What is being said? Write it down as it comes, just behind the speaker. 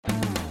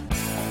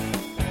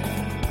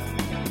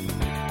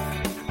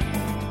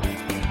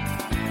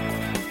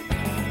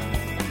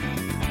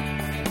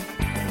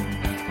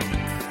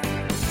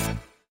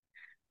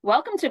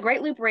Welcome to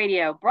Great Loop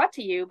Radio, brought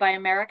to you by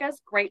America's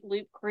Great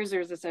Loop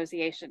Cruisers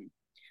Association.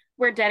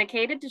 We're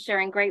dedicated to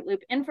sharing Great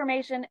Loop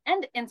information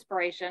and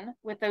inspiration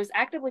with those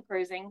actively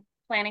cruising,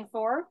 planning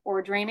for,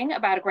 or dreaming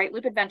about a Great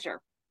Loop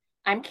adventure.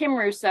 I'm Kim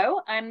Russo.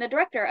 I'm the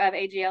director of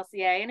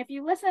AGLCA, and if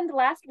you listened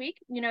last week,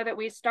 you know that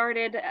we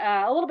started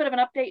a little bit of an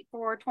update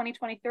for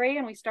 2023,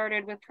 and we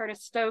started with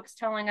Curtis Stokes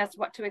telling us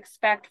what to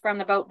expect from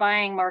the boat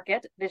buying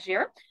market this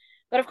year.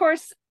 But of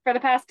course, for the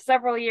past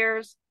several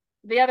years,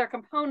 the other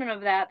component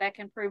of that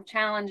can prove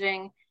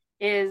challenging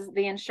is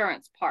the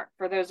insurance part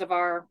for those of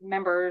our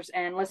members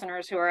and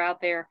listeners who are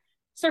out there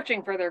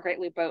searching for their Great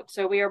Loop boat.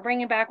 So we are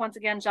bringing back once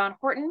again John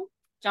Horton.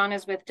 John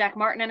is with Jack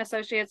Martin and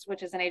Associates,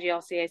 which is an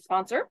AGLCA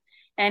sponsor,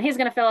 and he's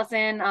going to fill us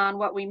in on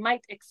what we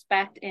might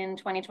expect in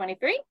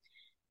 2023.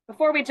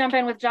 Before we jump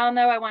in with John,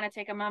 though, I want to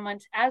take a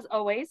moment, as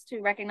always,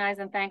 to recognize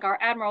and thank our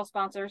Admiral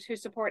sponsors who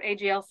support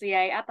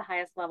AGLCA at the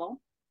highest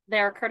level. They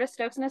are Curtis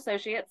Stokes and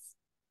Associates,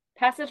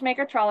 Passage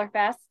Maker Trawler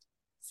Fest,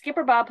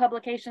 Skipper Bob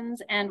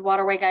Publications, and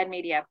Waterway Guide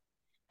Media.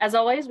 As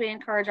always, we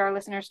encourage our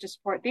listeners to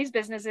support these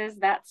businesses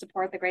that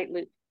support the Great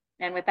Loop.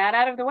 And with that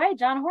out of the way,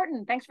 John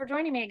Horton, thanks for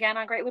joining me again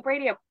on Great Loop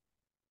Radio.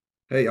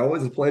 Hey,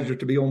 always a pleasure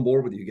to be on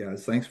board with you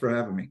guys. Thanks for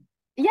having me.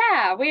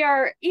 Yeah, we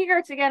are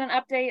eager to get an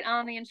update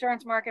on the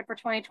insurance market for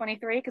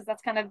 2023 because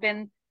that's kind of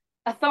been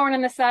a thorn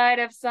in the side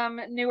of some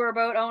newer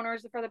boat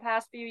owners for the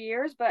past few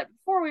years. But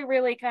before we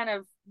really kind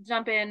of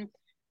jump in,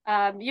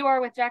 you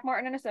are with Jack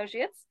Martin and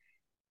Associates,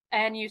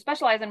 and you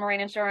specialize in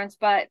marine insurance,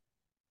 but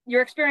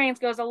your experience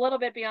goes a little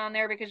bit beyond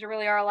there because you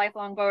really are a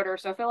lifelong boater.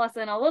 So fill us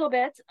in a little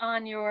bit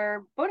on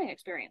your boating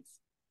experience.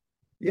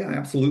 Yeah,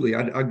 absolutely.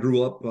 I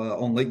grew up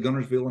on Lake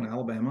Guntersville in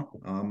Alabama.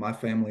 My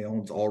family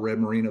owns All Red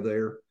Marina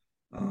there.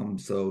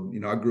 So,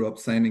 I grew up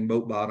sanding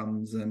boat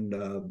bottoms and,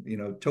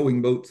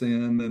 towing boats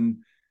in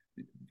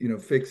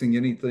and, fixing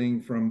anything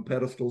from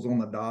pedestals on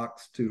the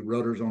docks to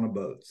rudders on a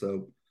boat.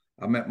 So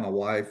I met my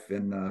wife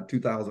in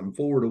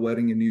 2004 at a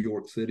wedding in New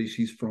York City.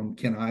 She's from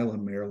Kent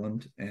Island,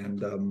 Maryland,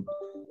 and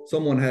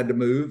someone had to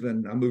move,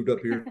 and I moved up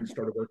here and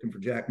started working for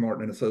Jack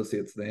Martin and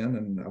Associates then,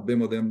 and I've been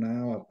with them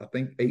now, I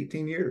think,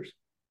 18 years.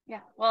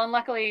 Yeah, well, and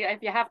luckily,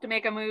 if you have to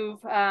make a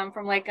move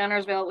from Lake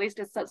Guntersville, at least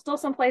it's still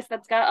someplace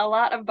that's got a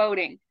lot of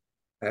boating.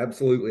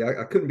 Absolutely.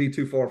 I couldn't be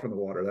too far from the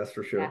water, that's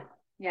for sure.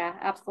 Yeah,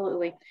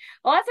 absolutely.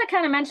 Well, as I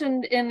kind of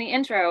mentioned in the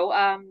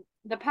intro,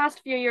 the past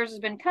few years has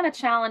been kind of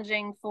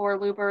challenging for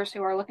loopers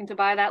who are looking to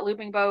buy that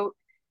looping boat,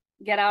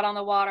 get out on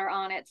the water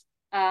on it.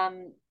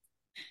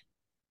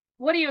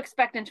 What do you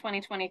expect in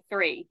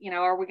 2023?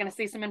 Are we going to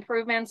see some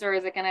improvements, or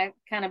is it going to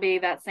kind of be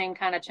that same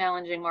kind of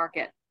challenging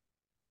market?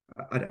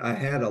 I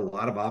had a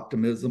lot of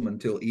optimism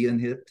until Ian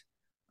hit.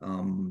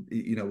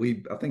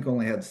 We I think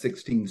only had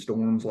 16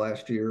 storms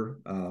last year,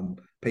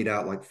 paid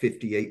out like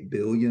 58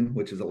 billion,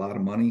 which is a lot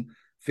of money.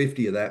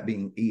 50 of that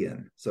being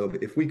Ian. So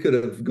if we could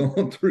have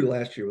gone through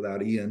last year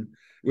without Ian,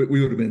 we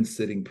would have been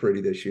sitting pretty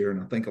this year.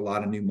 And I think a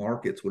lot of new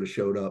markets would have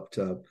showed up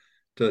to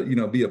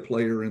be a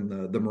player in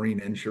the marine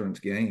insurance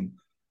game.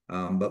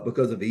 But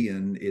because of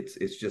Ian,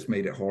 it's just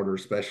made it harder,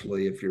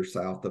 especially if you're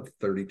south of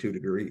 32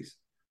 degrees,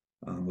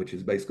 which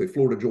is basically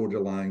Florida, Georgia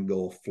line,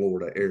 Gulf,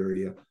 Florida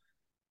area.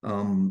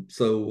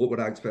 So what would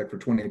I expect for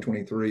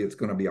 2023? It's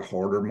going to be a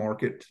harder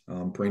market.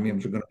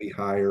 Premiums are going to be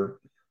higher.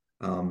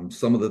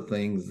 Some of the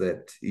things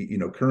that,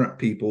 current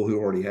people who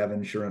already have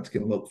insurance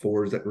can look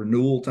for is at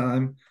renewal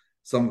time.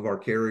 Some of our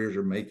carriers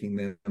are making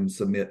them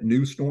submit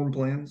new storm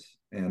plans.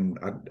 And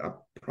I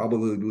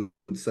probably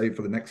would say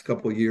for the next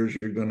couple of years,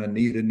 you're going to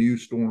need a new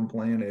storm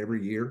plan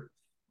every year.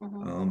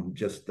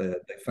 Just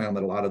that they found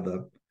that a lot of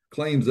the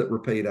claims that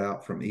were paid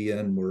out from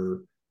Ian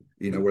were,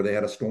 where they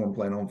had a storm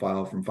plan on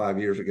file from 5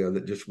 years ago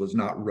that just was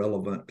not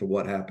relevant to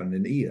what happened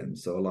in Ian.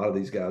 So a lot of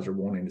these guys are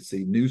wanting to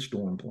see new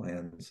storm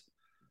plans.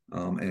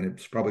 And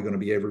it's probably going to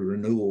be every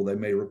renewal, they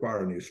may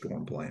require a new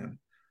storm plan.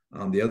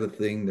 The other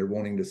thing they're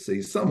wanting to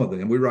see, some of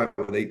them, we write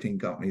with 18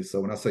 companies. So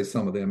when I say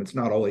some of them, it's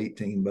not all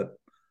 18, but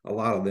a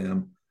lot of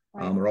them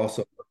are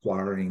also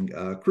requiring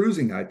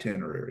cruising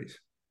itineraries.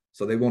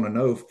 So they want to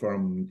know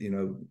from,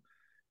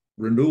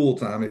 renewal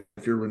time,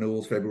 if your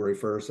renewal is February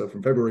 1st. So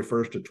from February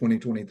 1st to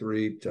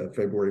 2023 to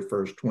February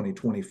 1st,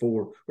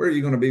 2024, where are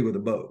you going to be with the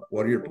boat?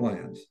 What are your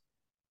plans?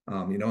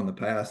 In the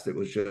past, it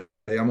was just,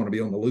 hey, I'm going to be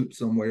on the loop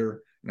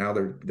somewhere. Now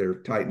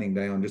they're tightening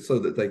down just so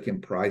that they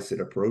can price it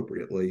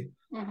appropriately.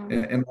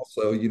 And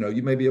also,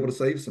 you may be able to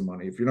save some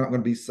money. If you're not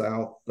going to be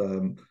south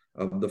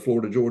of the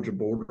Florida-Georgia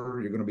border,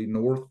 you're going to be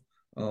north.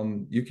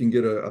 You can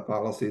get a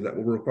policy that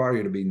will require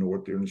you to be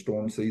north during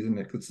storm season.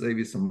 It could save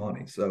you some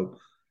money. So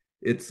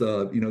it's,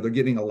 they're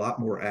getting a lot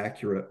more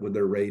accurate with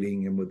their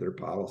rating and with their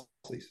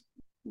policies.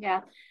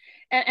 Yeah.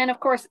 And of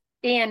course,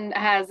 Ian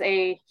has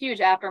a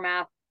huge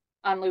aftermath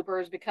on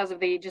loopers because of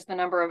the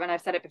number of, and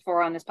I've said it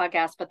before on this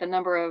podcast, but the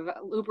number of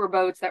looper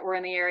boats that were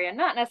in the area,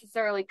 not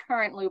necessarily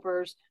current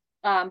loopers,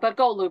 but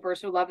gold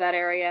loopers who love that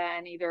area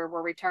and either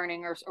were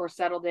returning or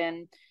settled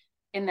in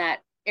that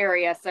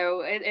area.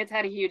 So it's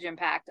had a huge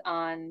impact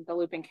on the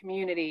looping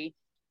community.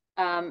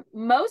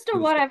 Most of To the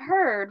what state. I've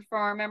heard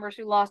from our members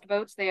who lost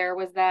boats there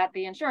was that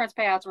the insurance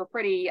payouts were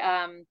pretty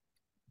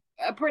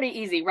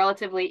easy,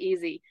 relatively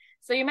easy.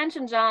 So you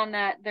mentioned, John,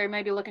 that they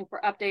may be looking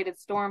for updated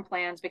storm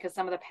plans because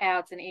some of the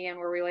payouts in Ian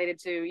were related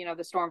to,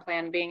 the storm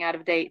plan being out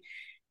of date.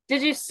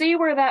 Did you see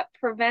where that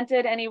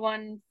prevented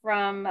anyone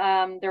from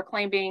their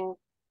claim being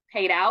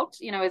paid out?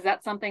 Is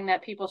that something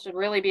that people should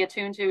really be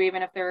attuned to,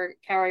 even if their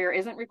carrier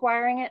isn't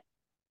requiring it?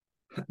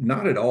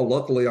 Not at all.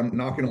 Luckily, I'm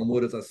knocking on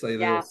wood as I say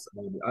Yeah. this.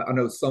 I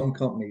know some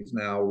companies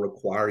now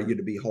require you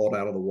to be hauled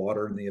out of the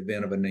water in the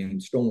event of a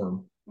named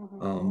storm.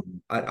 Hmm.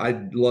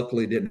 I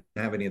luckily didn't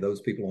have any of those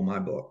people on my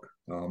book.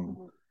 Hmm.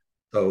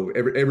 So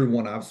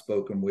everyone I've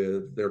spoken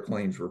with, their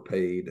claims were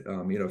paid.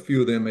 A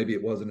few of them maybe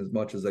it wasn't as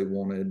much as they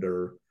wanted,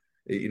 or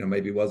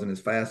maybe it wasn't as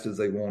fast as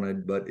they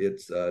wanted, but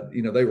it's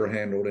they were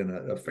handled in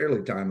a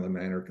fairly timely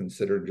manner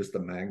considering just the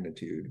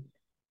magnitude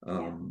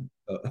Yeah,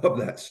 of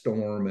that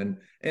storm and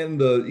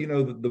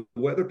the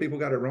weather people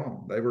got it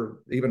wrong. They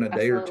were even a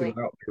day or two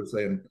absolutely. out. They were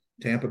saying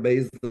Tampa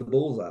Bay's the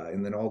bullseye,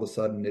 and then all of a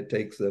sudden it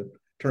takes a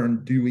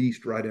turn due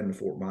east right into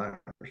Fort Myers.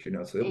 So it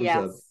was a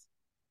Yes.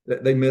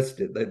 they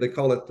missed it. They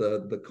call it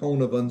the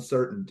cone of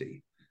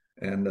uncertainty,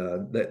 and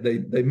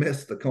they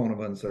missed the cone of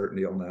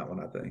uncertainty on that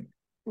one. I think.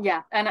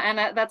 Yeah, and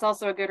that's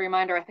also a good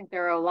reminder. I think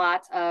there are a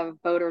lot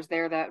of boaters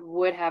there that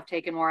would have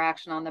taken more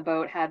action on the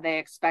boat had they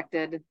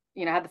expected,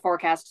 had the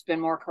forecasts been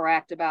more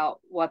correct about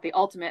what the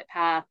ultimate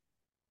path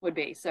would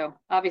be. So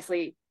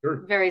obviously, Sure.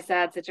 very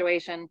sad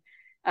situation,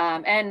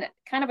 and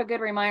kind of a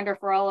good reminder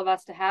for all of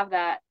us to have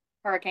that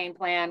hurricane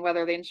plan,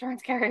 whether the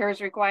insurance carrier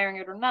is requiring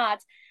it or not.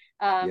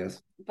 Yes.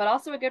 But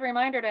also a good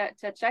reminder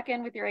to check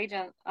in with your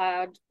agent,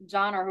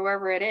 John, or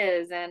whoever it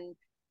is, and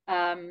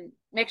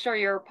make sure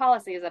your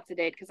policy is up to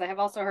date. Because I have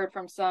also heard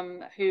from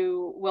some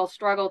who will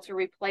struggle to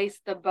replace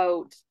the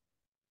boat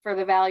for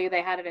the value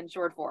they had it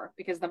insured for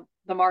because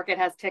the market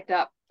has ticked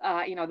up.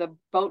 The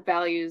boat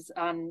values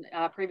on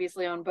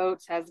previously owned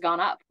boats has gone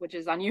up, which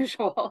is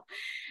unusual.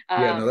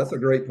 Yeah. No, um, that's a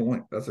great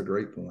point. That's a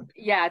great point.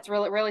 yeah, it's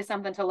really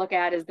something to look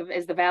at. Is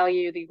the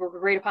value, the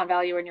agreed upon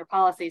value in your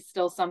policy,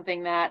 still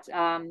something that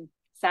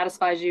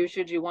satisfies you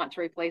should you want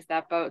to replace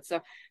that boat?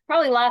 So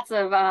probably lots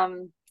of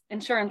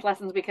insurance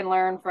lessons we can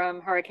learn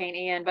from Hurricane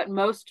Ian, but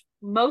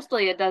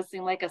mostly it does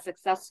seem like a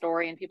success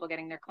story and people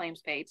getting their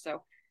claims paid.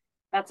 So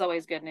that's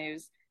always good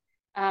news.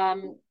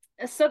 Um,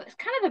 so kind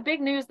of the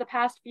big news the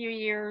past few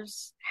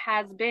years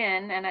has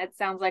been, and it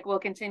sounds like will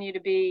continue to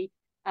be,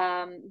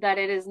 that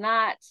it is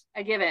not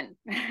a given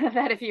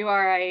that if you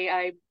are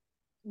a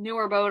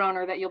newer boat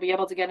owner that you'll be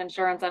able to get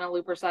insurance on a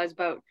looper sized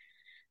boat.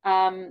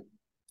 Um,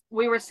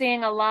 we were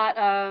seeing a lot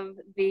of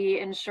the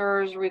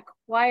insurers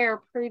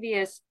require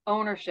previous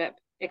ownership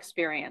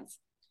experience.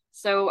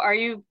 So are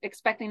you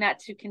expecting that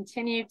to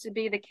continue to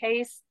be the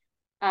case?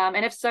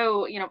 And if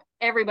so,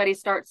 everybody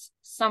starts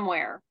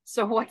somewhere.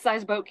 So what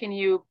size boat can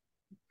you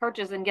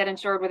purchase and get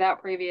insured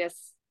without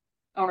previous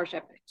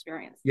ownership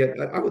experience? Yeah,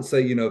 I would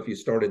say, if you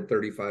started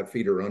 35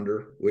 feet or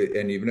under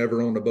and you've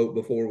never owned a boat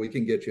before, we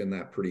can get you in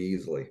that pretty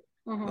easily.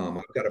 Mm-hmm.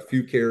 I've got a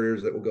few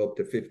carriers that will go up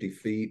to 50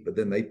 feet, but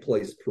then they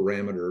place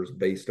parameters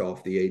based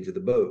off the age of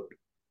the boat.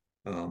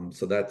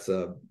 So that's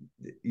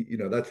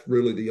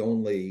really the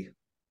only,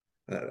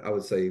 I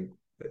would say,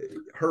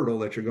 hurdle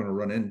that you're going to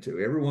run into.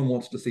 Everyone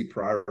wants to see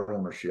prior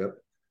ownership.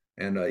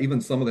 And even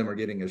some of them are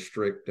getting as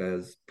strict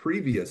as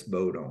previous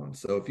boat on.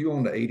 So if you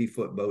owned an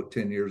 80-foot boat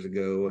 10 years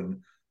ago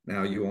and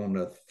now you own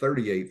a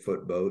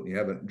 38-foot boat and you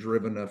haven't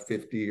driven a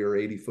 50 or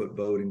 80-foot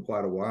boat in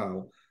quite a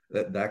while,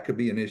 that could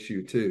be an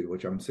issue too,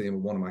 which I'm seeing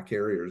with one of my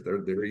carriers.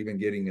 They're even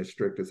getting as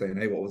strict as saying,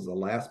 "Hey, what was the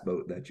last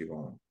boat that you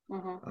owned?"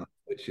 Mm-hmm.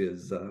 Which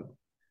is,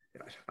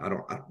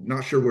 I'm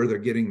not sure where they're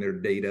getting their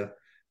data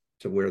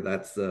to where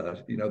that's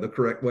the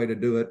correct way to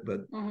do it,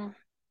 but Mm-hmm.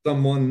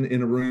 someone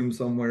in a room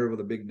somewhere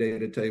with a big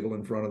data table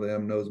in front of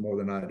them knows more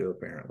than I do,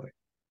 apparently.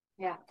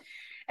 Yeah.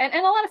 And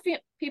a lot of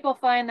people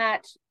find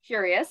that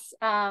curious,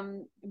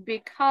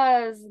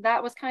 because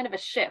that was kind of a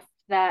shift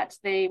that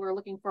they were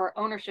looking for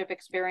ownership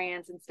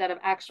experience instead of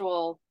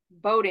actual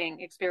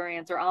boating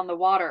experience or on the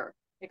water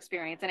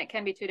experience. And it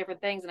can be two different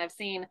things. And I've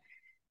seen,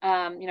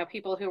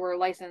 people who were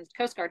licensed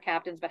Coast Guard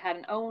captains but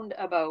hadn't owned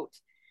a boat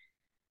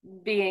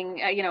being,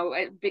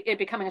 it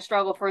becoming a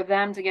struggle for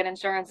them to get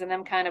insurance and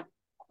them kind of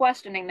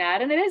questioning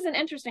that. And it is an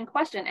interesting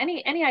question.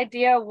 Any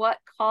idea what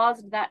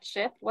caused that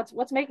shift?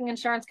 What's making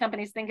insurance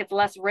companies think it's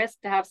less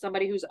risk to have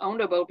somebody who's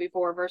owned a boat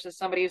before versus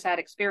somebody who's had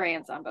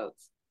experience on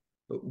boats?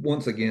 But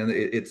once again,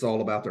 it's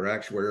all about their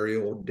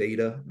actuarial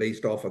data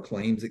based off of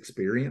claims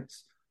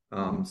experience.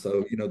 Mm-hmm.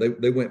 So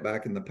they went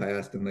back in the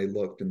past and they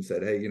looked and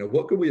said, "Hey,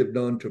 what could we have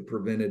done to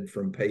prevented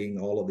from paying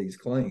all of these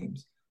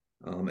claims?"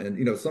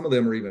 And some of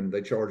them are even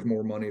they charge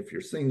more money if you're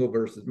single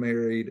versus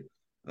married,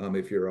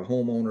 if you're a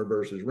homeowner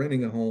versus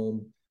renting a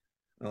home.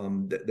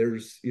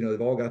 There's they've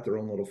all got their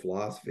own little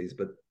philosophies,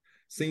 but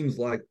seems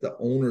like the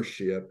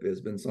ownership has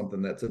been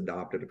something that's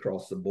adopted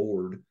across the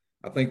board.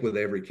 I think with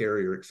every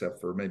carrier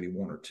except for maybe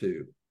one or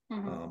two.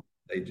 Mm-hmm.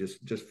 They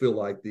just feel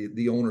like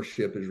the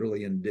ownership is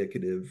really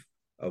indicative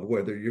of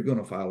whether you're going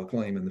to file a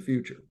claim in the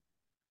future.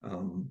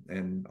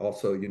 And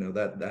also,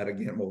 that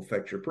again will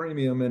affect your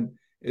premium, and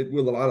it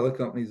with a lot of the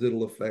companies,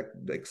 it'll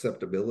affect the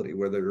acceptability,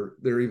 whether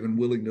they're even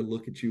willing to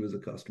look at you as a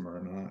customer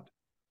or not.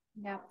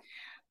 Yeah.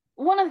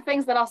 One of the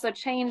things that also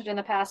changed in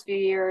the past few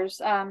years,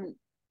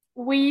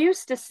 we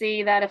used to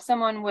see that if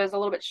someone was a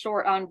little bit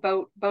short on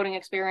boating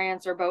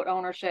experience or boat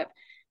ownership,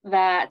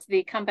 that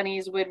the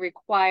companies would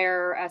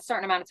require a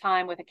certain amount of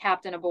time with a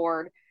captain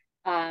aboard,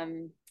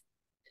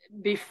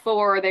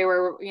 before they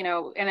were,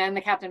 and then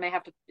the captain may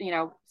have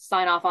to,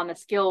 sign off on the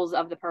skills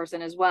of the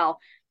person as well.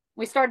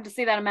 We started to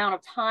see that amount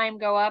of time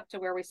go up to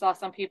where we saw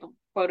some people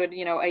quoted,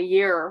 a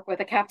year with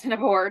a captain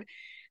aboard.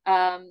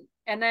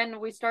 And then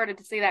we started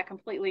to see that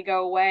completely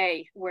go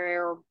away,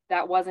 where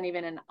that wasn't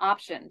even an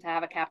option to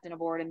have a captain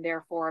aboard and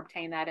therefore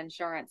obtain that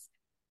insurance.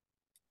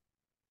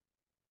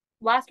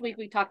 Last week,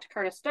 we talked to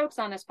Curtis Stokes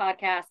on this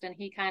podcast, and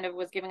he kind of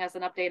was giving us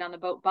an update on the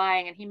boat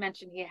buying. And he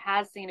mentioned he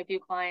has seen a few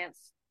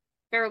clients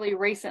fairly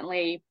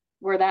recently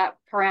where that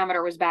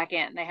parameter was back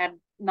in. They had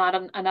not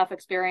enough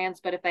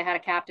experience, but if they had a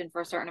captain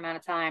for a certain amount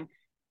of time,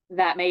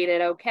 that made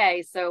it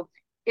okay. So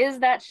is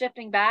that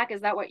shifting back?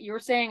 Is that what you're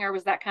seeing, or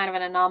was that kind of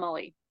an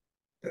anomaly?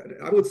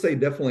 I would say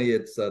definitely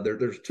it's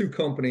there's two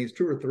companies,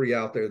 two or three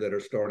out there that are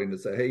starting to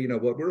say, hey, you know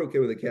what, we're okay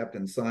with the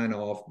captain sign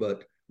off,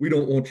 but we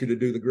don't want you to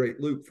do the Great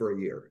Loop for a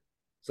year.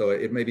 So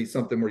it may be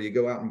something where you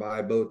go out and buy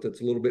a boat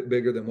that's a little bit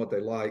bigger than what they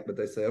like, but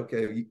they say,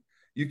 okay,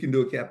 you can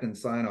do a captain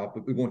sign off,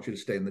 but we want you to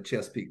stay in the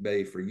Chesapeake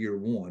Bay for year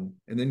one,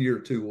 and then year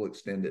two we'll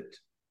extend it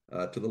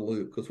to the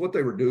loop. Because what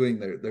they were doing,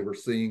 they were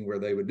seeing where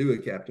they would do a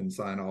captain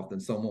sign off,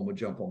 then someone would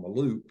jump on the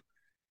loop,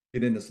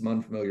 get into some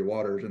unfamiliar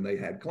waters, and they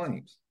had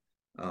claims.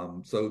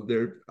 So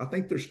I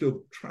think they're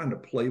still trying to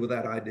play with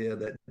that idea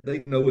that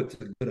they know it's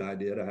a good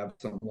idea to have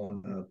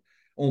someone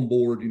on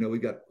board. We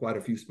got quite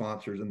a few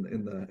sponsors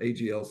in the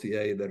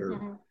AGLCA that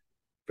are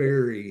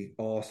very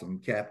awesome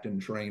captain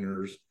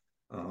trainers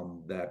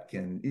that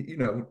can,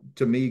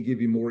 to me,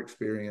 give you more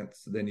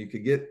experience than you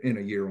could get in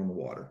a year on the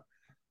water.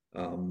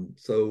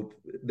 So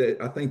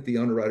I think the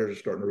underwriters are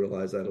starting to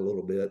realize that a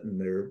little bit, and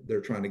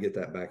they're trying to get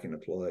that back into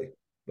play.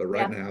 But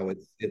right now,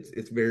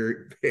 it's very,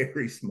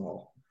 very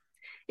small.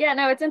 Yeah,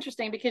 no, it's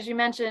interesting because you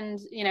mentioned,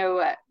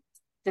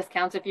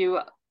 discounts if you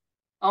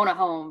own a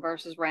home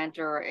versus rent,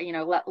 or,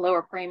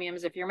 lower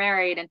premiums if you're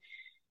married. And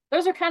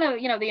those are kind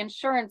of, the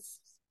insurance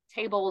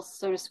tables,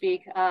 so to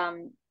speak,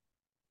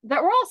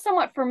 that we're all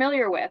somewhat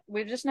familiar with.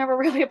 We've just never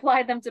really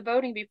applied them to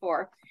boating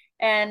before.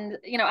 And,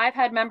 I've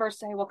had members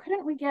say, well,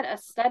 couldn't we get a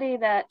study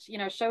that,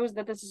 shows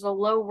that this is a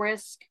low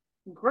risk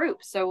group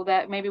so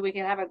that maybe we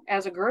can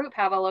as a group,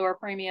 have a lower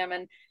premium?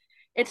 And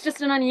it's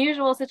just an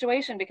unusual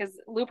situation because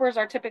loopers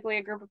are typically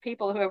a group of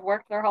people who have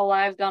worked their whole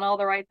lives, done all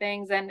the right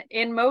things, and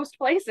in most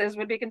places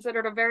would be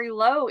considered a very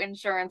low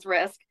insurance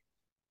risk.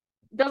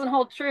 Doesn't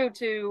hold true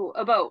to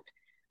a boat.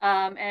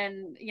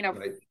 And,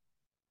 right.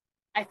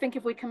 I think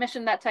if we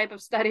commissioned that type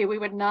of study, we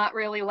would not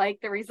really like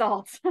the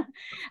results.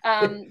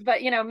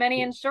 But,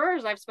 many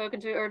insurers I've spoken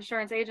to, or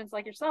insurance agents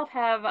like yourself,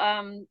 have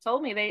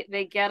told me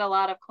they get a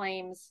lot of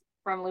claims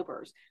from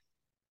loopers.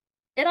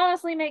 It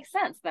honestly makes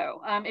sense,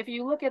 though. If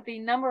you look at the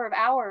number of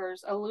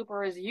hours a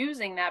looper is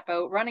using that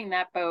boat, running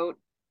that boat,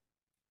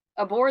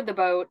 aboard the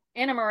boat,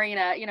 in a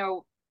marina,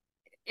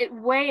 it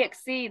way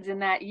exceeds in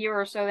that year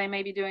or so they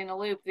may be doing the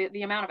loop,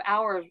 the amount of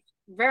hours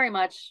very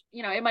much,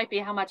 it might be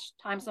how much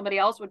time somebody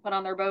else would put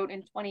on their boat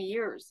in 20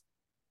 years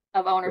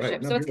of ownership.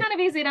 Right. No, so it's kind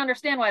of easy to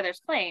understand why there's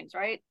claims,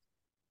 right?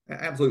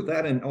 Absolutely.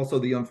 That, and also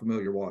the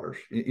unfamiliar waters.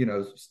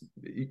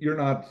 You're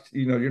not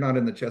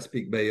in the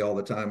Chesapeake Bay all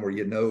the time where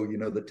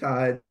the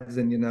tides,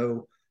 and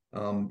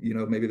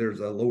maybe there's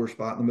a lower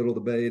spot in the middle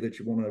of the bay that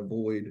you want to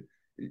avoid.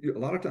 A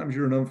lot of times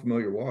you're in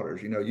unfamiliar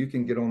waters. You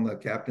can get on the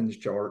captain's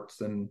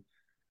charts and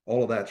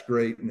all of that's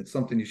great, and it's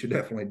something you should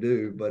definitely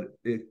do, but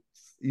it's,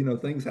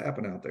 things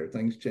happen out there,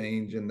 things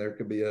change, and there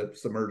could be a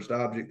submerged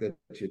object that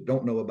you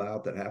don't know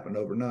about that happened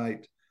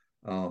overnight,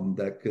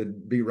 that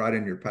could be right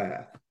in your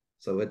path.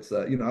 So it's,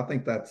 I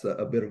think that's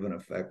a bit of an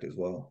effect as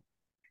well.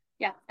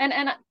 Yeah.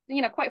 And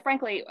quite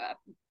frankly,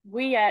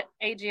 we at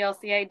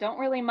AGLCA don't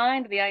really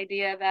mind the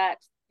idea that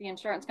the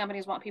insurance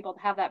companies want people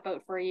to have that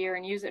boat for a year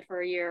and use it for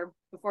a year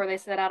before they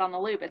set out on the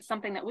loop. It's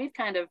something that we've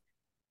kind of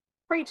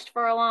preached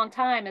for a long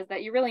time, is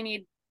that you really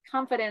need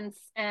confidence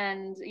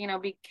and,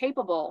 be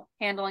capable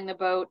handling the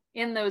boat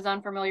in those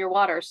unfamiliar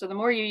waters. So the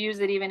more you use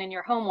it, even in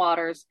your home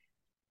waters,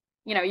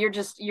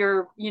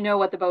 you're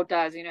what the boat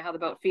does, how the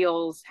boat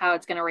feels, how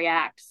it's going to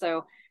react.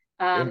 So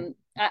I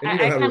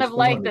kind of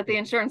like that the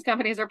insurance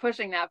companies are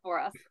pushing that for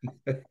us.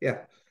 Yeah,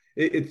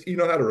 it's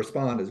how to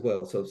respond as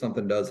well. So if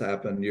something does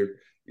happen,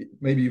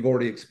 maybe you've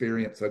already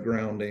experienced a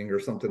grounding or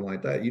something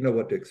like that,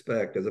 what to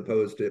expect, as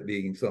opposed to it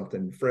being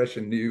something fresh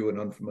and new and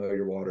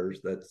unfamiliar waters.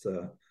 That's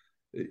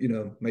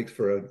makes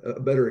for a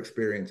better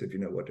experience if you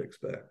know what to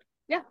expect.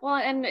 Yeah, well,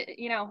 and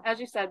as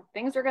you said,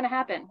 things are going to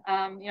happen.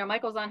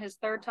 Michael's on his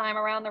third time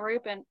around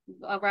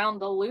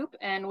the loop,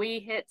 and we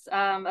hit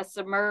a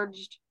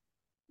submerged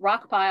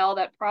rock pile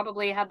that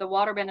probably had the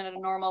water been at a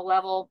normal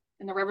level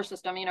in the river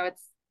system.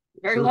 It's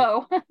very Sure.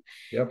 low.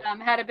 Yep.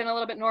 Had it been a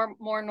little bit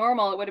more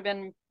normal, it would have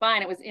been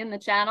fine. It was in the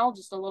channel,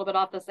 just a little bit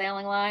off the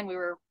sailing line. We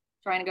were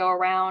trying to go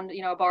around,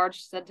 a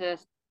barge said to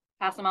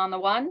pass them on the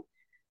one.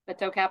 The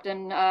tow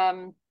captain,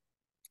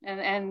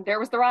 and there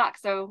was the rock.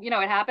 So, it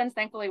happens.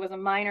 Thankfully, it was a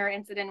minor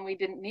incident. We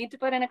didn't need to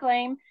put in a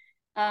claim.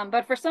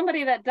 But for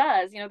somebody that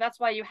does, that's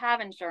why you have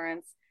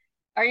insurance.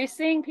 Are you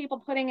seeing people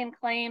putting in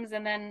claims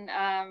and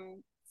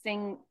then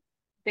seeing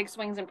big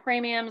swings in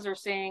premiums, or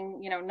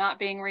seeing, not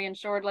being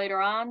reinsured later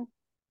on?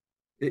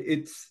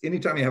 It's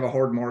anytime you have a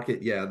hard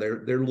market, yeah,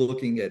 they're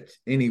looking at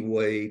any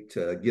way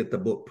to get the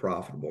book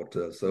profitable.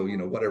 So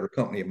Mm-hmm. whatever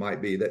company it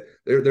might be, that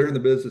they're in the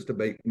business to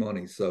make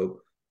money.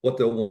 So what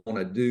they'll want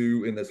to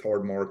do in this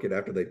hard market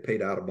after they've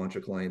paid out a bunch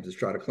of claims is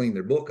try to clean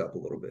their book up a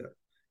little bit.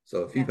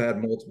 So if Yeah. you've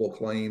had multiple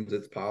claims,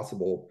 it's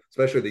possible,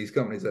 especially these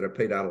companies that have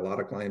paid out a lot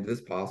of claims,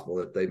 it's possible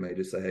that they may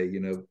just say, hey,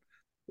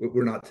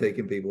 we're not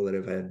taking people that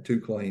have had two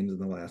claims in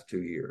the last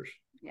 2 years.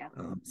 Yeah.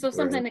 So Whereas,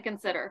 something to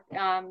consider.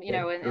 yeah,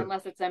 sure.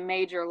 Unless it's a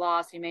major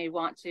loss, you may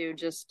want to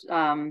just,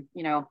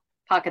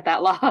 pocket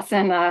that loss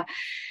and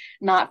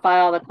not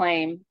file the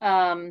claim.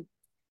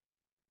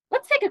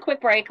 Let's take a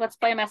quick break. Let's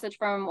play a message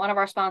from one of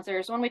our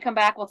sponsors. When we come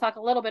back, we'll talk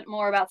a little bit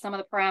more about some of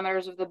the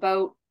parameters of the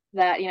boat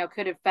that,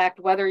 could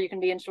affect whether you can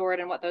be insured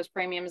and what those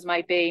premiums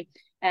might be.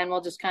 And we'll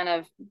just kind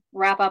of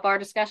wrap up our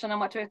discussion on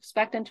what to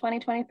expect in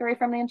 2023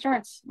 from the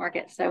insurance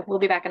market. So we'll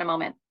be back in a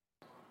moment.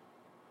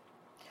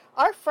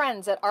 Our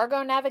friends at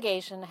Argo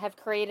Navigation have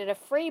created a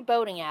free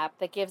boating app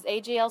that gives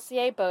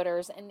AGLCA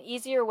boaters an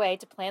easier way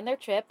to plan their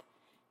trip,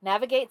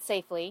 navigate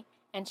safely,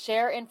 and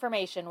share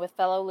information with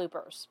fellow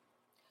loopers.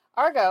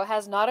 Argo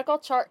has nautical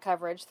chart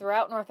coverage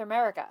throughout North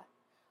America,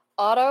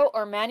 auto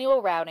or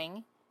manual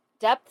routing,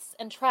 depths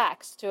and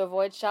tracks to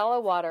avoid shallow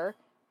water,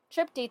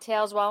 trip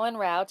details while en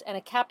route, and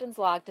a captain's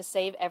log to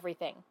save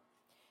everything.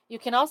 You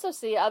can also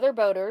see other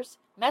boaters,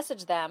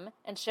 message them,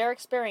 and share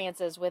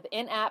experiences with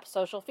in-app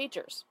social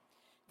features.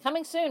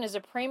 Coming soon is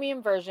a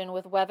premium version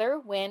with weather,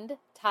 wind,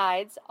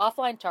 tides,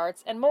 offline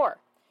charts, and more.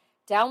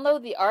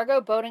 Download the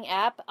Argo Boating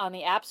app on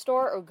the App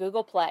Store or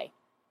Google Play.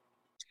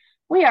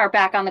 We are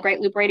back on the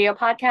Great Loop Radio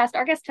podcast.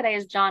 Our guest today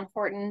is John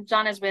Horton.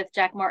 John is with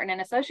Jack Martin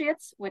and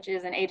Associates, which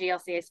is an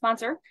AGLCA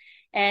sponsor,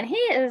 and he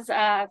is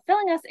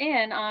filling us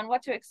in on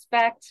what to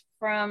expect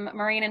from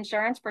marine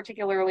insurance,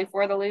 particularly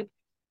for the Loop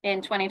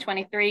in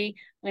 2023.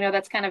 We know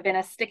that's kind of been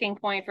a sticking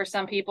point for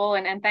some people,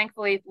 and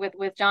thankfully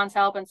with John's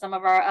help and some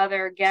of our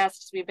other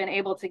guests, we've been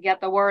able to get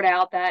the word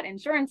out that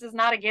insurance is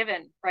not a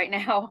given right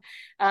now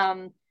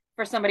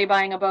for somebody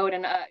buying a boat.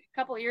 And a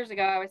couple of years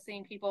ago, I was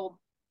seeing people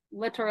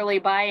literally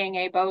buying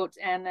a boat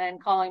and then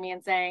calling me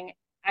and saying,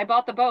 I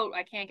bought the boat,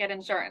 I can't get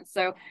insurance.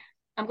 So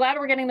I'm glad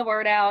we're getting the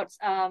word out,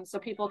 so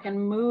people can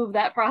move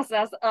that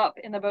process up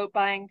in the boat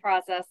buying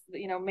process,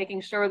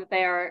 making sure that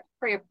they are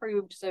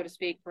pre-approved, so to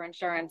speak, for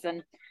insurance.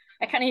 And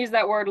I kind of use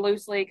that word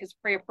loosely because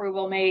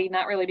pre-approval may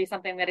not really be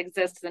something that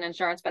exists in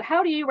insurance. But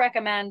how do you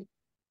recommend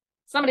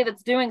somebody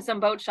that's doing some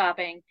boat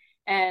shopping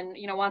and,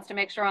 wants to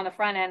make sure on the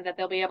front end that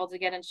they'll be able to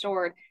get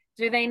insured?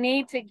 Do they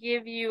need to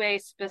give you a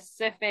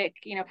specific,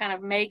 kind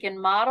of make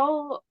and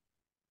model?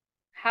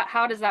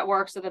 How does that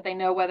work so that they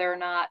know whether or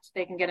not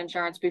they can get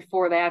insurance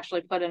before they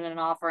actually put in an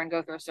offer and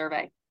go through a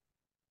survey?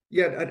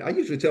 Yeah, I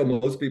usually tell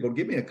most people,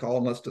 give me a call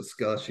and let's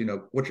discuss,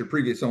 what's your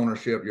previous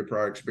ownership, your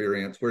prior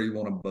experience, where you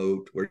want to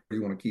boat, where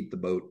you want to keep the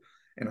boat.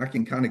 And I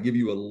can kind of give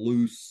you a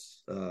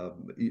loose,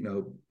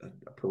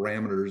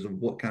 parameters of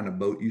what kind of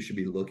boat you should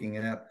be looking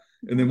at.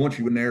 And then once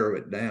you narrow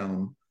it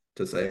down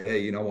to say,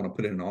 hey, I want to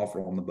put in an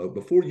offer on the boat,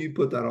 before you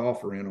put that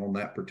offer in on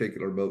that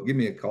particular boat, give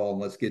me a call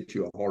and let's get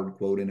you a hard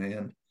quote in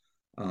hand.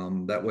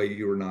 That way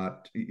you're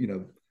not,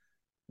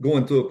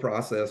 going through a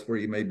process where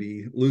you may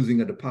be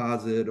losing a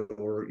deposit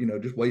or,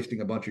 just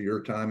wasting a bunch of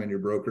your time and your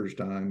broker's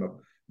time of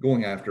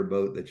going after a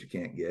boat that you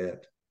can't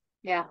get.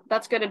 Yeah,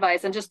 that's good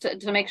advice. And just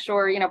to make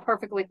sure,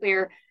 perfectly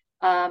clear,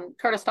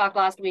 Curtis talked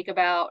last week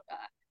about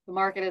the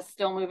market is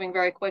still moving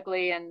very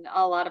quickly, and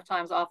a lot of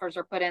times offers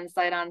are put in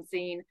sight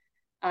unseen.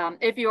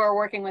 If you are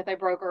working with a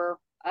broker,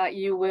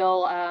 you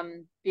will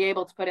be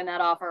able to put in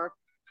that offer,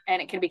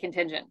 and it can be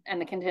contingent. And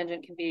the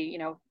contingent can be,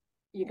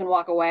 you can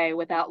walk away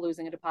without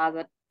losing a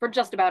deposit for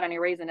just about any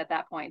reason at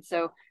that point.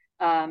 So,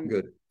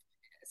 Good.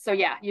 so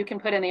yeah, you can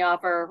put in the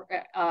offer,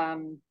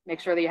 make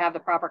sure that you have the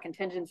proper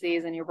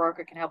contingencies, and your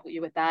broker can help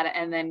you with that,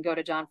 and then go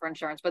to John for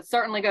insurance. But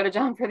certainly go to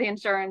John for the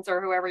insurance,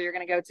 or whoever you're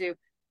going to go to,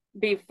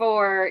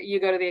 before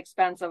you go to the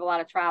expense of a lot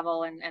of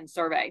travel and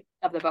survey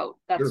of the boat.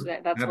 That's Sure.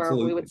 where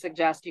we would Absolutely.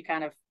 suggest you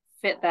kind of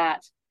fit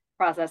that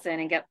process in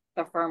and get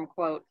the firm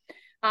quote.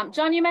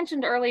 John, you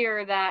mentioned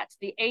earlier that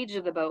the age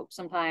of the boat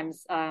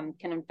sometimes can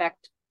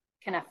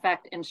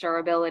affect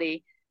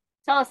insurability.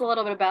 Tell us a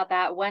little bit about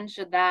that. When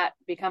should that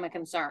become a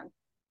concern?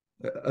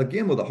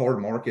 Again, with a hard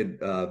market,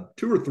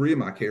 two or three of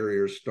my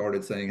carriers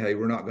started saying, hey,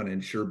 we're not going to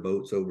insure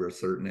boats over a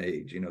certain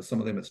age. Some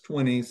of them it's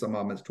 20, some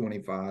of them it's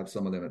 25,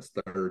 some of them it's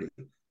 30.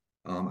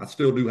 I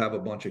still do have a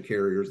bunch of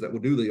carriers that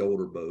will do the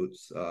older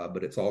boats,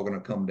 but it's all going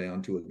to come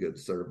down to a good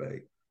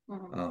survey.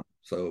 Mm-hmm.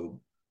 So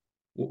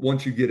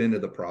once you get into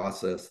the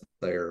process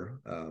there,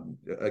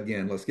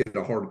 again, let's get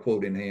a hard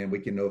quote in hand. We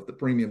can know if the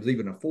premium's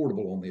even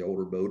affordable on the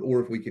older boat, or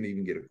if we can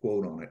even get a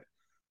quote on it.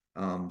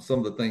 Some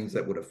of the things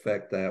that would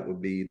affect that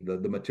would be the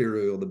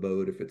material of the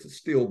boat. If it's a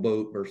steel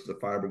boat versus a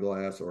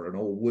fiberglass or an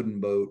old wooden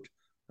boat,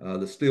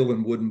 the steel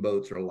and wooden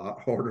boats are a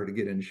lot harder to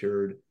get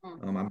insured.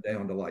 I'm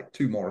down to like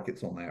two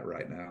markets on that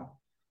right now.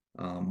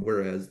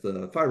 Whereas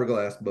the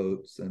fiberglass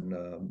boats and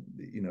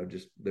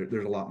just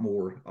there's a lot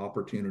more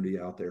opportunity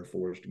out there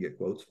for us to get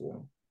quotes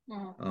for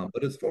them.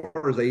 But as far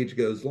as age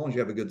goes, as long as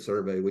you have a good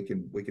survey, we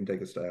can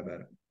take a stab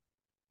at it.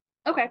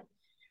 Okay.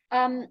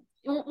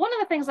 One of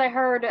the things I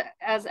heard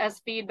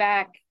as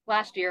feedback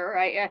last year,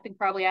 I think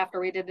probably after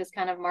we did this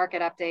kind of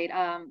market update,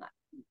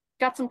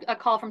 got a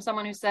call from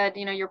someone who said,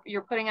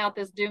 you're putting out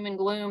this doom and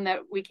gloom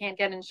that we can't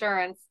get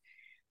insurance,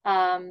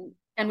 and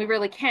we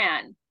really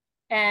can.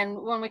 And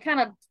when we kind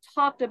of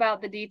talked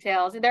about the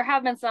details, there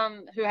have been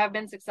some who have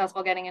been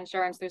successful getting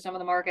insurance through some of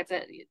the markets,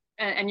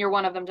 and you're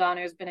one of them, John,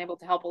 who's been able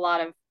to help a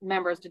lot of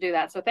members to do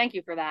that. So thank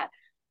you for that.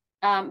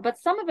 But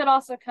some of it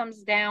also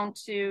comes down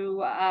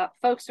to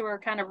folks who are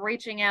kind of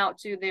reaching out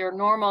to their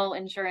normal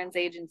insurance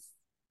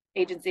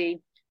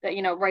agency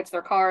that, writes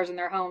their cars and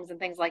their homes and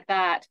things like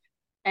that,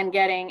 and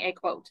getting a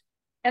quote.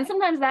 And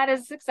sometimes that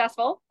is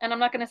successful. And I'm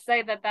not going to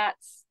say that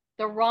that's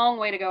the wrong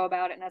way to go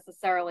about it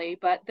necessarily,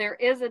 but there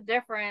is a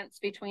difference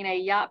between a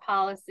yacht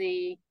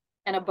policy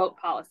and a boat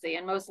policy.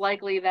 And most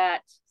likely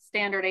that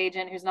standard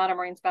agent who's not a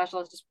marine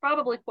specialist is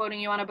probably quoting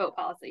you on a boat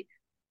policy.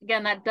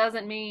 Again, that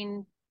doesn't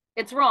mean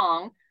it's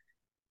wrong,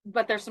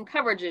 but there's some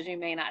coverages you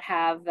may not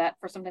have that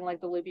for something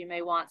like the loop you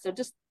may want. So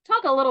just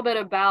talk a little bit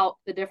about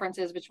the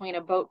differences between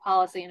a boat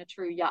policy and a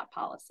true yacht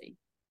policy.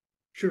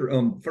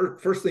 Sure.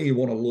 First thing you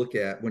want to look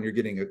at when you're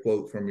getting a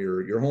quote from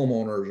your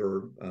homeowners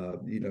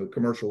or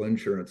commercial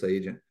insurance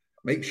agent,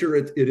 make sure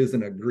it is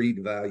an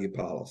agreed value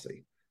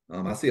policy.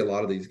 I see a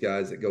lot of these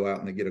guys that go out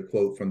and they get a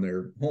quote from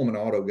their home and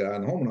auto guy,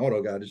 and the home and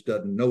auto guy just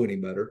doesn't know any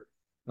better.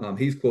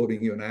 He's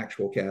quoting you an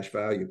actual cash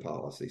value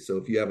policy. So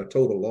if you have a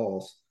total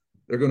loss,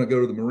 they're going to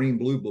go to the Marine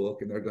Blue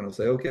Book and they're going to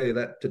say, okay,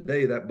 that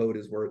today that boat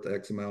is worth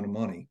X amount of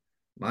money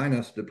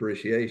minus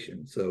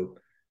depreciation. So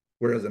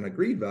whereas an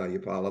agreed value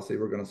policy,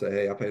 we're going to say,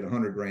 hey, I paid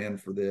 100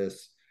 grand for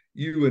this.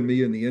 You and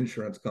me and the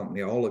insurance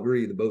company all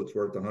agree the boat's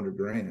worth 100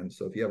 grand.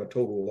 So if you have a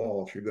total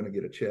loss, you're going to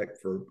get a check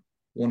for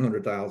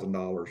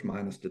 $100,000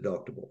 minus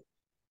deductible,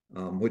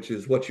 which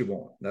is what you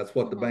want. That's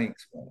what the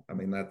banks want. I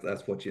mean,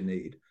 that's what you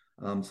need.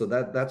 So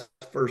that's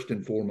first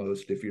and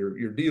foremost. If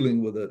you're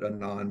dealing with a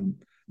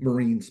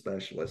non-marine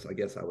specialist, I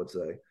guess I would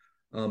say.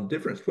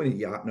 Difference between a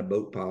yacht and a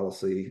boat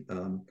policy.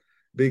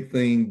 Big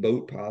thing,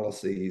 boat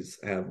policies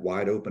have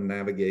wide open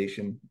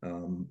navigation.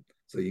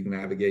 So you can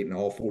navigate in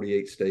all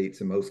 48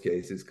 states in most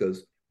cases,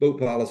 because boat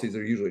policies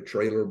are usually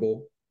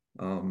trailerable,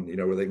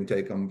 where they can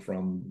take them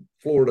from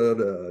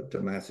Florida to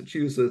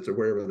Massachusetts or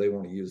wherever they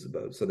want to use the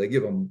boat. So they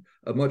give them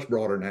a much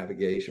broader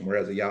navigation,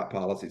 whereas a yacht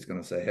policy is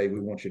going to say, hey, we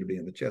want you to be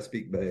in the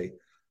Chesapeake Bay,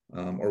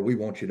 or we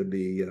want you to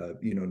be,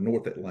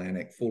 North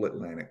Atlantic, full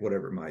Atlantic,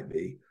 whatever it might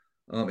be.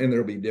 And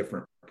there'll be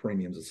different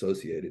premiums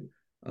associated.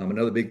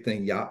 Another big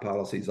thing, yacht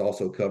policies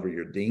also cover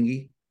your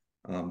dinghy.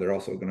 They're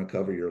also going to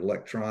cover your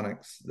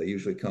electronics. They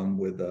usually come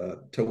with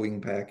towing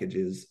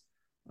packages,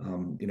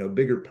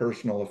 bigger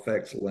personal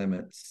effects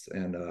limits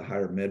and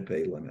higher med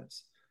pay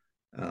limits.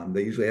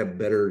 They usually have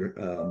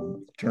better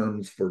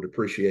terms for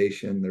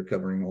depreciation. They're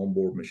covering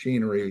onboard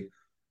machinery,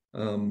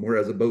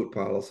 whereas a boat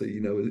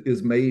policy,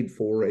 is made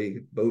for a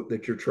boat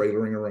that you're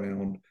trailering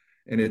around,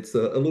 and it's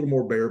a little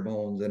more bare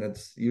bones, and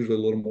it's usually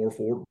a little more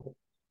affordable.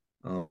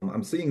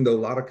 I'm seeing, though, a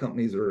lot of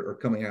companies are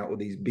coming out with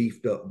these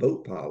beefed up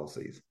boat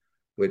policies,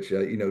 which,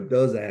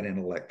 does add in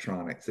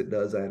electronics. It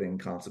does add in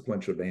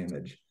consequential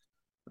damage.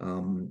 There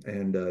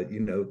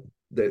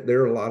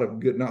are a lot of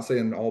good, not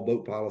saying all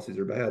boat policies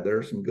are bad. There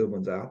are some good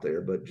ones out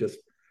there, but just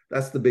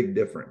that's the big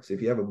difference. If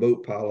you have a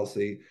boat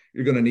policy,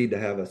 you're going to need to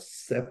have a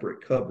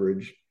separate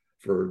coverage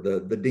for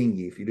the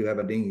dinghy. If you do have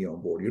a dinghy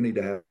on board, you need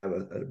to have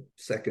a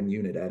second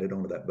unit added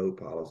onto that boat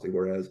policy,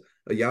 whereas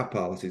a yacht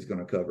policy is going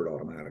to cover it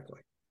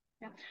automatically.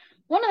 Yeah.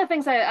 One of the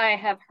things I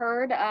have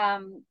heard,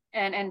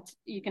 and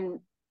you can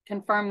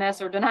confirm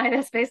this or deny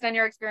this based on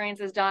your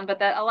experiences, John, but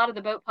that a lot of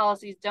the boat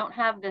policies don't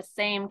have the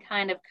same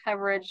kind of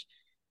coverage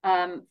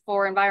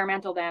for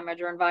environmental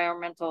damage or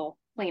environmental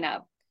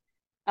cleanup.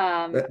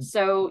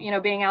 So,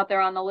 being out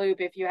there on the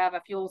loop, if you have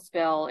a fuel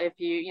spill, if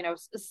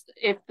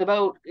if the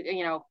boat,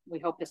 we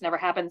hope this never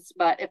happens,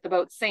 but if the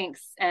boat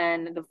sinks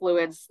and the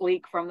fluids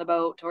leak from the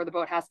boat, or the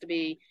boat has to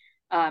be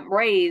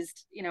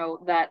raised,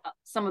 that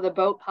some of the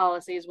boat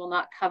policies will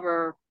not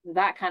cover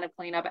that kind of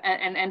cleanup.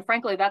 And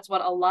frankly, that's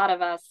what a lot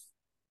of us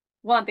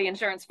want the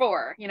insurance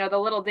for. The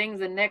little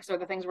dings and nicks are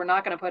the things we're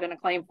not going to put in a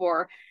claim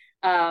for.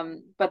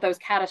 But those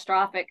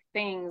catastrophic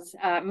things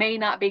may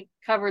not be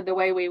covered the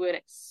way we would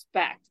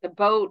expect. The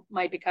boat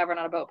might be covered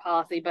on a boat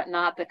policy, but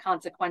not the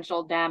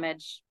consequential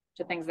damage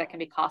to things that can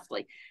be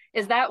costly.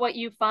 Is that what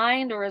you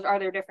find, or are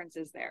there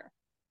differences there?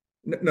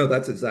 No,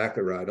 that's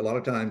exactly right. A lot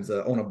of times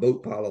on a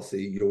boat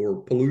policy,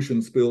 your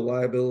pollution spill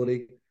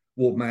liability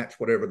will match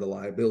whatever the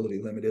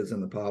liability limit is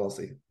in the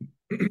policy.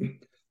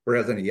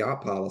 Whereas in a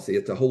yacht policy,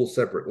 it's a whole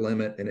separate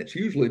limit, and it's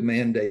usually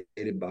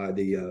mandated by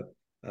the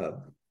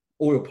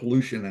Oil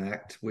Pollution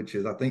Act, which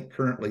is, I think,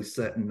 currently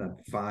setting a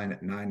fine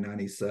at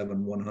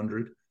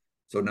 $997,100.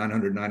 So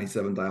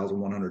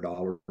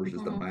 $997,100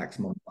 is the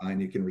maximum fine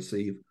you can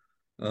receive.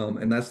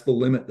 And that's the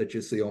limit that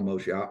you see on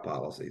most yacht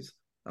policies.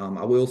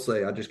 I will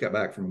say I just got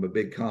back from a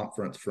big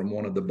conference from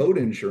one of the boat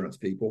insurance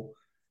people,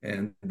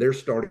 and they're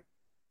starting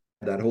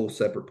that whole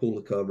separate pool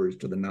of coverage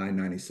to the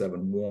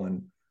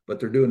 997.1, but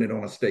they're doing it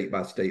on a state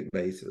by state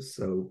basis.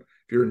 So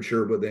if you're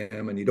insured with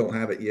them and you don't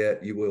have it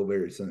yet, you will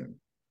very soon.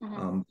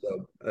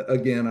 So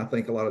again, I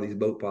think a lot of these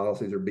boat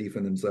policies are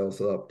beefing themselves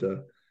up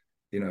to,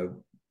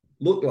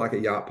 look like a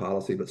yacht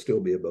policy, but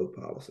still be a boat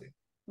policy.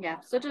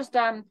 Yeah. So just,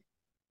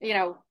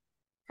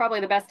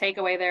 probably the best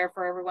takeaway there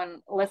for everyone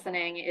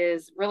listening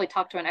is really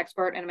talk to an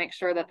expert and make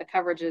sure that the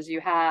coverages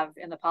you have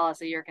in the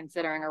policy you're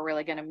considering are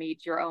really going to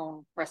meet your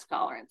own risk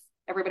tolerance.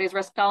 Everybody's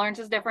risk tolerance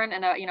is different,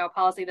 and a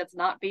policy that's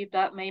not beefed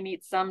up may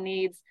meet some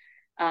needs.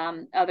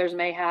 Others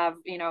may have,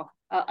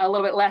 a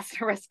little bit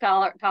less risk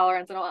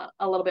tolerance and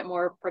a little bit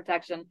more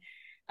protection.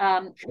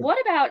 Sure.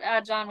 What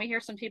about, John, we hear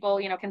some people,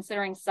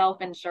 considering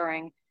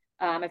self-insuring.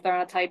 If they're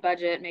on a tight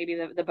budget, maybe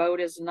the boat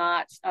is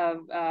not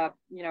of,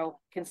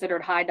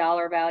 considered high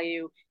dollar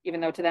value,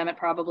 even though to them it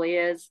probably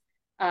is.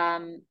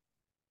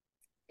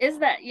 Is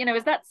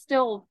that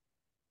still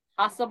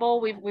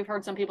possible? We've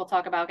heard some people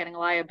talk about getting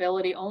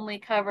liability only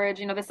coverage.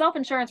 The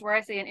self-insurance, where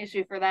I see an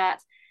issue for that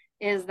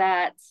is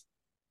that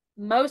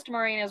most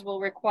marinas will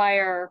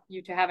require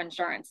you to have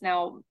insurance.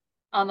 Now,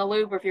 on the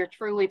loop, if you're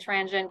truly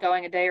transient,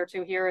 going a day or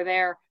two here or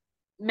there,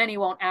 many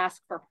won't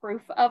ask for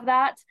proof of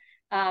that.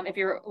 If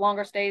you're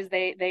longer stays,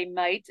 they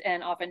might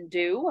and often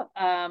do.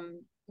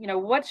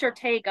 What's your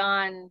take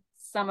on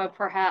some of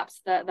perhaps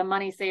the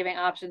money saving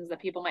options that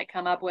people might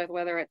come up with,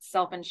 whether it's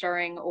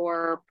self-insuring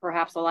or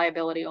perhaps a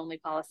liability only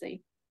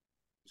policy?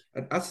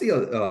 I see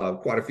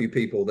quite a few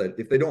people that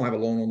if they don't have a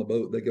loan on the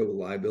boat, they go with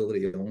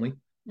liability only.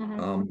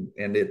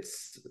 And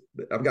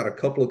I've got a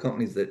couple of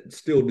companies that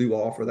still do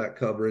offer that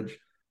coverage.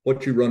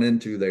 What you run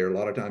into there, a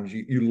lot of times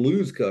you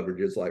lose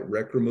coverages like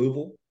wreck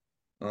removal.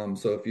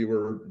 So if you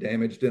were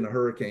damaged in a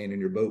hurricane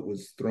and your boat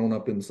was thrown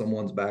up in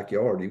someone's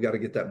backyard, you've got to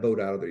get that boat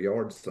out of their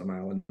yard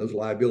somehow. And those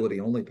liability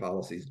only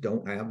policies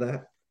don't have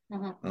that.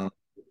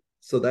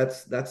 So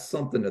that's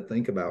something to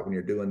think about when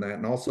you're doing that.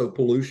 And also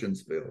pollution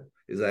spill.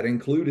 Is that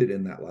included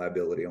in that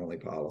liability only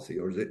policy?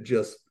 Or is it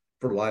just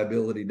for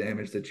liability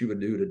damage that you would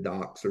do to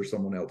docks or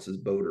someone else's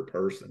boat or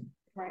person?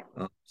 Right.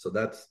 So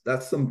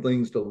that's some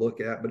things to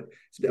look at, but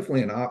it's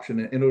definitely an option,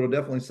 and it'll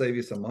definitely save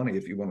you some money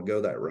if you want to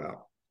go that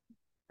route.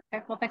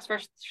 Okay, well, thanks for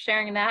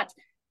sharing that.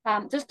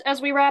 Just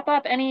as we wrap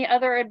up, any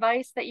other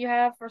advice that you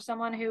have for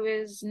someone who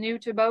is new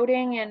to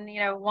boating and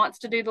wants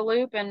to do the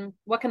loop, and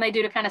what can they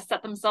do to kind of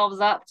set themselves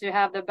up to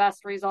have the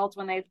best results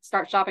when they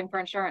start shopping for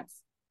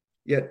insurance?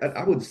 Yeah,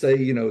 I would say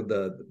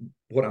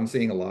what I'm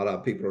seeing a lot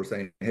of people are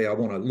saying, hey, I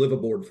want to live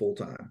aboard full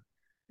time,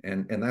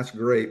 and that's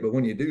great, but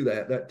when you do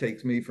that, that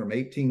takes me from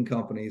 18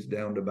 companies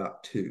down to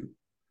about 2.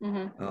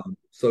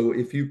 So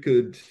if you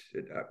could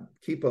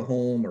keep a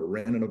home or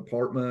rent an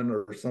apartment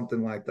or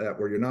something like that,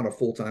 where you're not a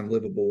full-time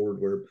live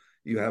aboard, where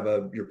you have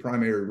your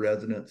primary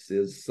residence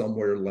is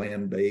somewhere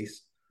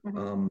land-based,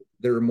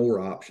 there are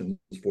more options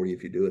for you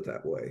if you do it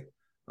that way.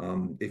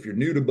 If you're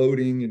new to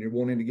boating and you're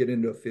wanting to get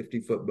into a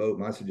 50-foot boat,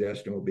 my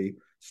suggestion would be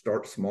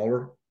start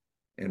smaller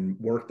and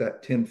work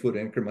that 10-foot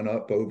increment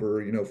up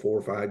over 4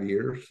 or 5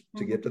 years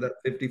to get to that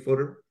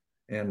 50-footer.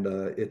 And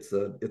it's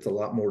a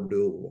lot more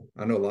doable.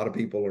 I know a lot of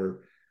people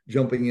are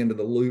jumping into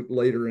the loop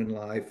later in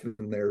life,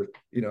 and they're,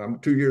 I'm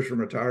 2 years from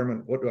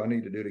retirement. What do I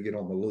need to do to get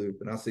on the loop?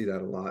 And I see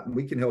that a lot, and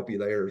we can help you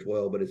there as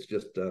well. But it's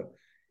just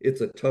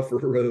it's a tougher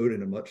road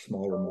in a much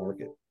smaller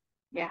market.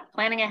 Yeah,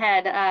 planning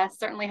ahead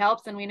certainly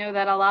helps, and we know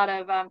that a lot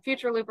of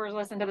future loopers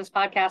listen to this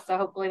podcast. So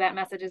hopefully that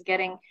message is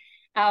getting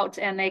out,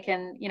 and they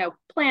can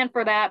plan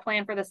for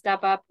the step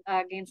up,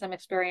 gain some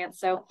experience.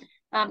 So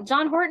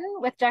John Horton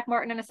with Jack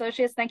Martin and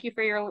Associates, thank you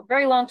for your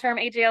very long-term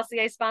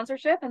AJLCA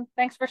sponsorship, and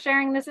thanks for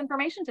sharing this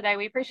information today.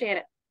 We appreciate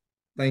it.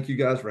 Thank you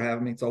guys for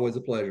having me. It's always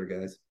a pleasure,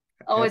 guys.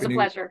 Always a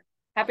pleasure.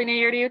 Happy New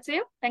Year to you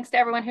too. Thanks to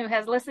everyone who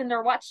has listened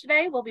or watched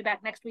today. We'll be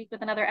back next week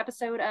with another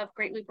episode of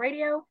Great Loop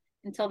Radio.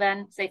 Until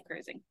then, safe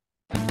cruising.